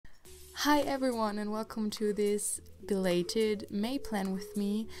Hi everyone and welcome to this belated May plan with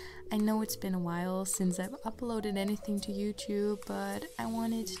me. I know it's been a while since I've uploaded anything to YouTube, but I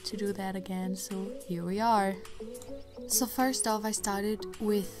wanted to do that again, so here we are. So first off, I started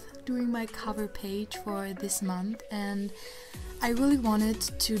with doing my cover page for this month, and I really wanted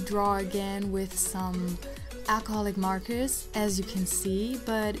to draw again with some alcoholic markers, as you can see,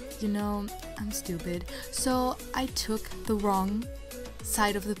 but you know, I'm stupid. So I took the wrong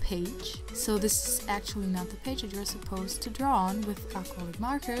side of the page. So this is actually not the page that you're supposed to draw on with alcoholic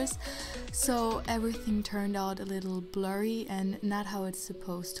markers. So everything turned out a little blurry and not how it's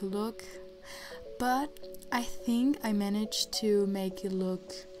supposed to look. But I think I managed to make it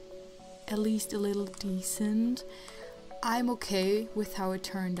look at least a little decent. I'm okay with how it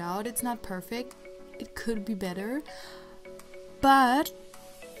turned out. It's not perfect. It could be better. But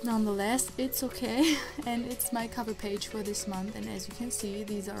nonetheless, it's okay, and it's my cover page for this month, and as you can see,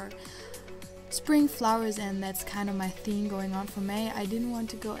 these are spring flowers, and that's kind of my theme going on for May. I didn't want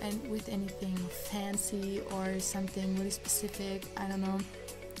to go with anything fancy or something really specific. I don't know.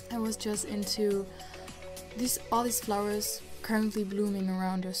 I was just into all these flowers currently blooming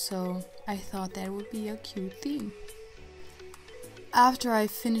around us, so I thought that would be a cute theme. After I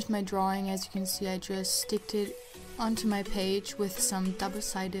finished my drawing, as you can see, I just sticked it onto my page with some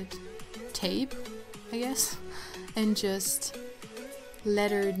double-sided tape, I guess, and just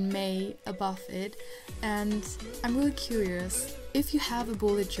lettered May above it. And I'm really curious, if you have a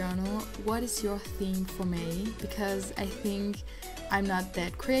bullet journal, what is your theme for May? Because I think I'm not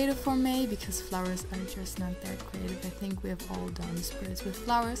that creative for May, because flowers are just not that creative. I think we have all done spreads with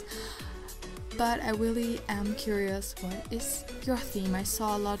flowers. But I really am curious, what is your theme? I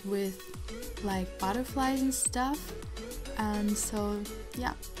saw a lot with like butterflies and stuff, and so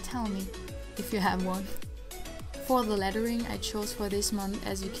yeah, tell me if you have one. For the lettering, I chose for this month,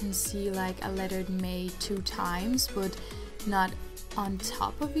 as you can see, like I lettered May 2 times, but not on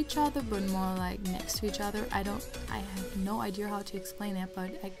top of each other, but more like next to each other. I have no idea how to explain it,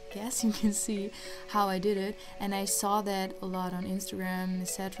 but I guess you can see how I did it, and I saw that a lot on Instagram,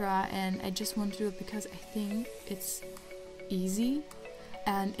 etc., and I just want to do it because I think it's easy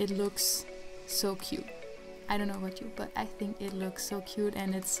and it looks so cute. I don't know about you, but I think it looks so cute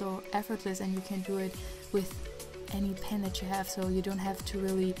and it's so effortless, and you can do it with any pen that you have, so you don't have to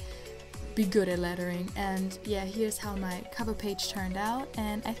really be good at lettering. And yeah, here's how my cover page turned out,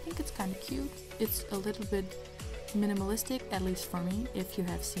 and I think it's kind of cute. It's a little bit minimalistic, at least for me. If you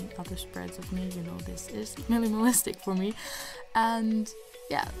have seen other spreads of me, you know this is minimalistic for me. And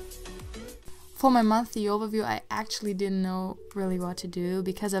yeah, for my monthly overview, I actually didn't know really what to do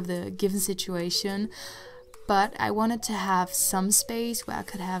because of the given situation, but I wanted to have some space where I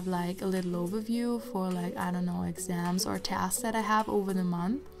could have like a little overview for, like, I don't know, exams or tasks that I have over the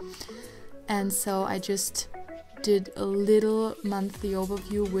month. And so I just did a little monthly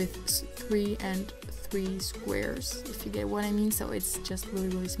overview with 3 and 3 squares, if you get what I mean. So it's just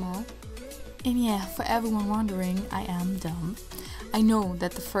really small. And yeah, for everyone wondering, I am dumb. I know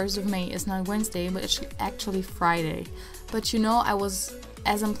that the 1st of May is not Wednesday, but it's actually Friday. But you know,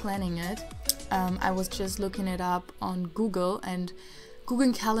 as I'm planning it, I was just looking it up on Google, and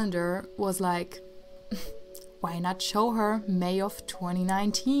Google Calendar was like, why not show her May of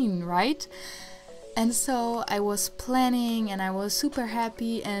 2019, right? And so I was planning and I was super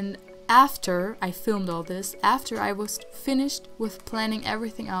happy, and after I filmed all this, after I was finished with planning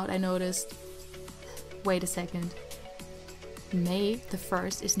everything out, I noticed, wait a second, May the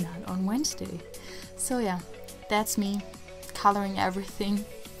 1st is not on Wednesday. So yeah, that's me coloring everything,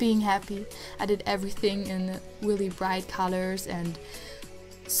 being happy. I did everything in really bright colors, and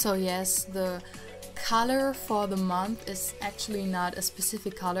so yes, the color for the month is actually not a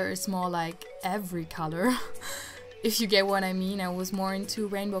specific color, it's more like every color. If you get what I mean, I was more into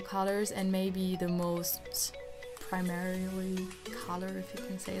rainbow colors, and maybe the most primarily color, if you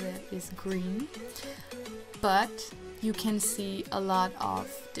can say that, is green. But you can see a lot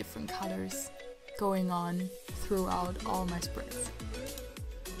of different colors going on throughout all my spreads.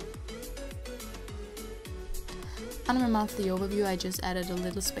 On my monthly overview, I just added a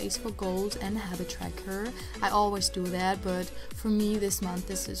little space for goals and habit tracker. I always do that, but for me this month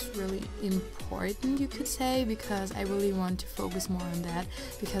this is really important, you could say, because I really want to focus more on that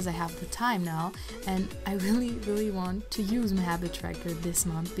because I have the time now, and I really want to use my habit tracker this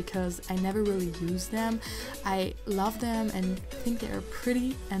month because I never really use them. I love them and think they're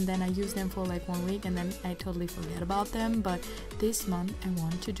pretty, and then I use them for like 1 week and then I totally forget about them. But this month I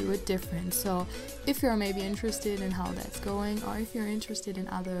want to do it different. So if you're maybe interested in how that's going, or if you're interested in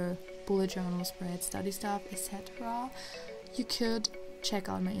other bullet journal spreads, study stuff, etc., you could check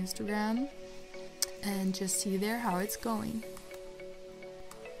out my Instagram and just see there how it's going.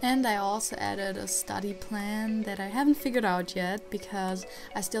 And I also added a study plan that I haven't figured out yet because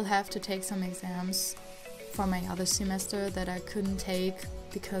I still have to take some exams for my other semester that I couldn't take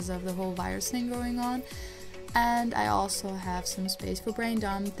because of the whole virus thing going on. And I also have some space for brain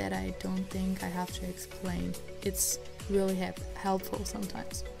dump that I don't think I have to explain. It's really helpful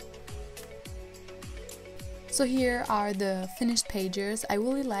sometimes. So here are the finished pages. I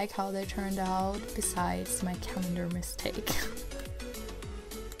really like how they turned out, besides my calendar mistake.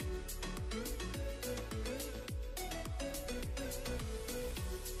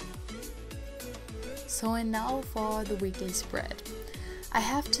 So and now for the weekly spread. I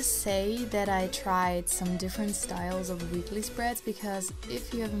have to say that I tried some different styles of weekly spreads, because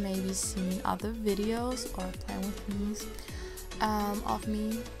if you have maybe seen other videos or plan with me's of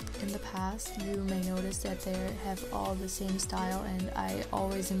me in the past, you may notice that they have all the same style and I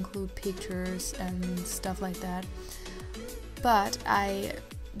always include pictures and stuff like that. But I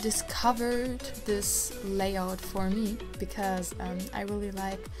discovered this layout for me because I really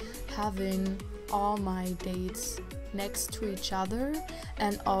like having all my dates next to each other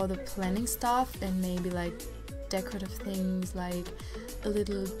and all the planning stuff, and maybe like decorative things like a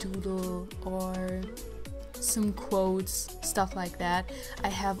little doodle or some quotes, stuff like that I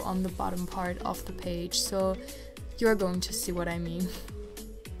have on the bottom part of the page, so you're going to see what I mean.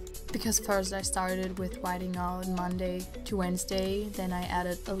 Because first I started with writing out Monday to Wednesday, then I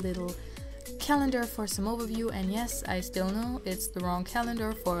added a little calendar for some overview, and yes, I still know it's the wrong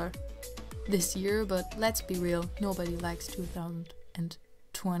calendar for this year, but let's be real, nobody likes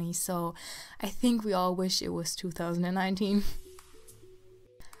 2020, so I think we all wish it was 2019.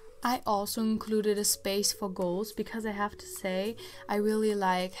 I also included a space for goals because I have to say I really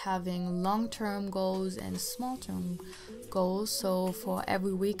like having long-term goals and small-term goals, so for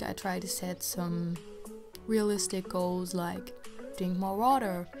every week I try to set some realistic goals like drink more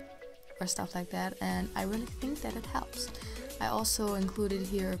water or stuff like that, and I really think that it helps. I also included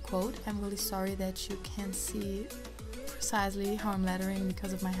here a quote. I'm really sorry that you can't see precisely how I'm lettering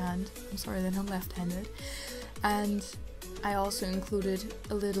because of my hand. I'm sorry that I'm left-handed. And I also included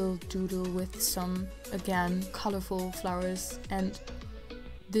a little doodle with some, again, colorful flowers, and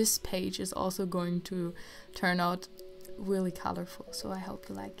this page is also going to turn out really colorful, so I hope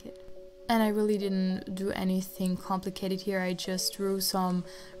you like it. And I really didn't do anything complicated here. I just drew some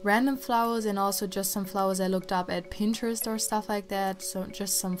random flowers and also just some flowers I looked up at Pinterest or stuff like that. So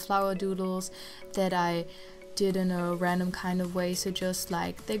just some flower doodles that I did in a random kind of way. So just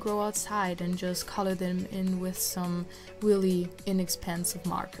like they grow outside, and just color them in with some really inexpensive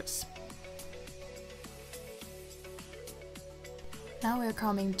markers. Now we're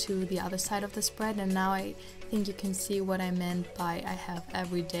coming to the other side of the spread, and now I think you can see what I meant by I have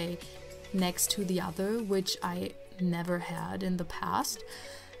every day next to the other, which I never had in the past,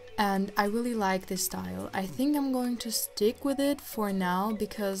 and I really like this style. I think I'm going to stick with it for now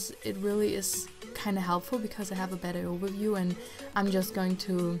because it really is kind of helpful, because I have a better overview and I'm just going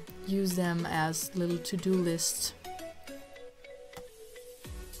to use them as little to-do lists.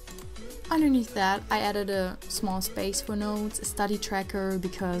 Underneath that I added a small space for notes, a study tracker,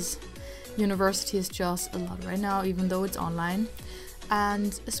 because university is just a lot right now even though it's online,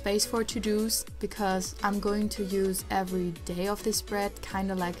 and a space for to-dos because I'm going to use every day of this spread kind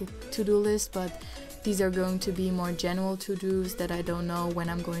of like a to-do list, but these are going to be more general to-dos that I don't know when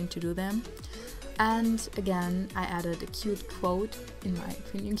I'm going to do them. And again, I added a cute quote, in my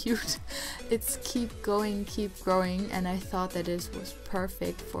opinion cute. It's keep going, keep growing, and I thought that this was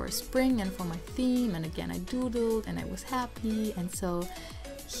perfect for spring and for my theme, and again I doodled and I was happy, and so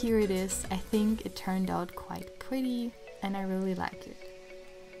here it is. I think it turned out quite pretty and I really like it.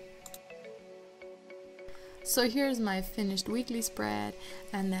 So here's my finished weekly spread,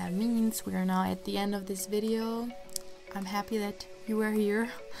 and that means we are now at the end of this video. I'm happy that you were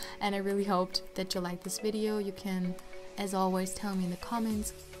here, and I really hoped that you liked this video. You can, as always, tell me in the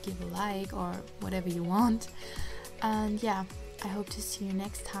comments, give a like or whatever you want. And yeah, I hope to see you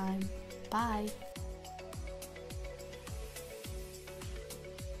next time. Bye!